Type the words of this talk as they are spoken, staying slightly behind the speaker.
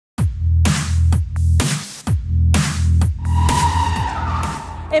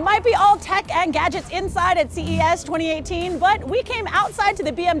It might be all tech and gadgets inside at CES 2018, but we came outside to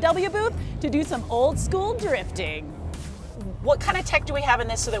the BMW booth to do some old school drifting. What kind of tech do we have in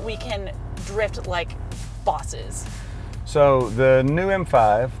this so that we can drift like bosses? So the new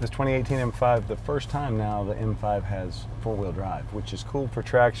M5, this 2018 M5, the first time now the M5 has four-wheel drive, which is cool for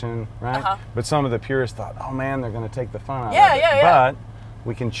traction, right? But some of the purists thought, oh man, they're going to take the fun out of it. But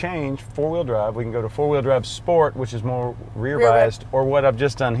we can change four-wheel drive. We can go to four-wheel drive sport, which is more rear-biased, or what I've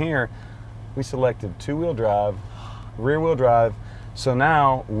just done here. We selected two-wheel drive, rear-wheel drive, so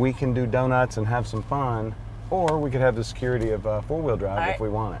now we can do donuts and have some fun, or we could have the security of four-wheel drive if we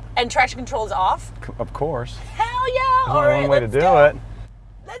want it. And traction control is off? Of course. Hell yeah! There's only one way to do it.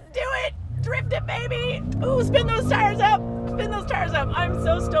 Let's do it! Drift it, baby! Ooh, spin those tires up! Spin those tires up! I'm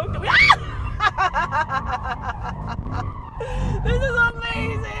so stoked that we... This is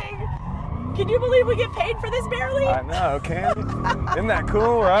amazing! Can you believe we get paid for this barely? I know, can you? Isn't that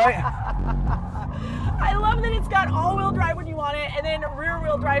cool, right? I love that it's got all-wheel drive when you want it, and then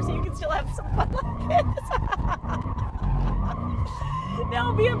rear-wheel drive so you can still have some fun like this.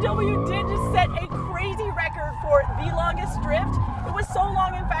 Now, BMW did just set a crazy record for the longest drift. It was so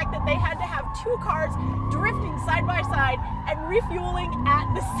long, in fact, that they had to have two cars drifting side by side and refueling at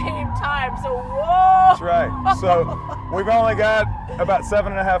the same time. So, whoa! That's right. So, we've only got about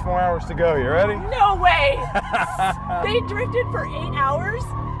 7.5 more hours to go. You ready? No way! They drifted for 8 hours?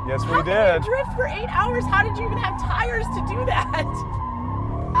 Yes, we How did. can you drift for 8 hours? How did you even have tires to do that?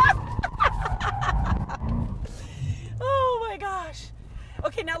 Oh my gosh.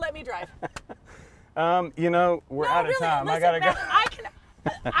 Okay, now let me drive. You know, we're out of time. Listen, I gotta go.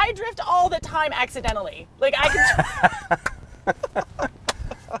 I drift all the time accidentally. Like I can.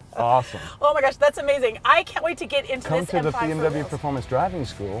 Awesome. Oh my gosh, that's amazing. I can't wait to get into Come this to the M5 BMW Performance Driving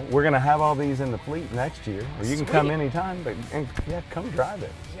School. We're going to have all these in the fleet next year. Or you can come anytime, but yeah, come drive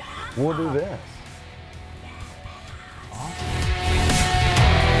it. Yeah. We'll do this. Awesome.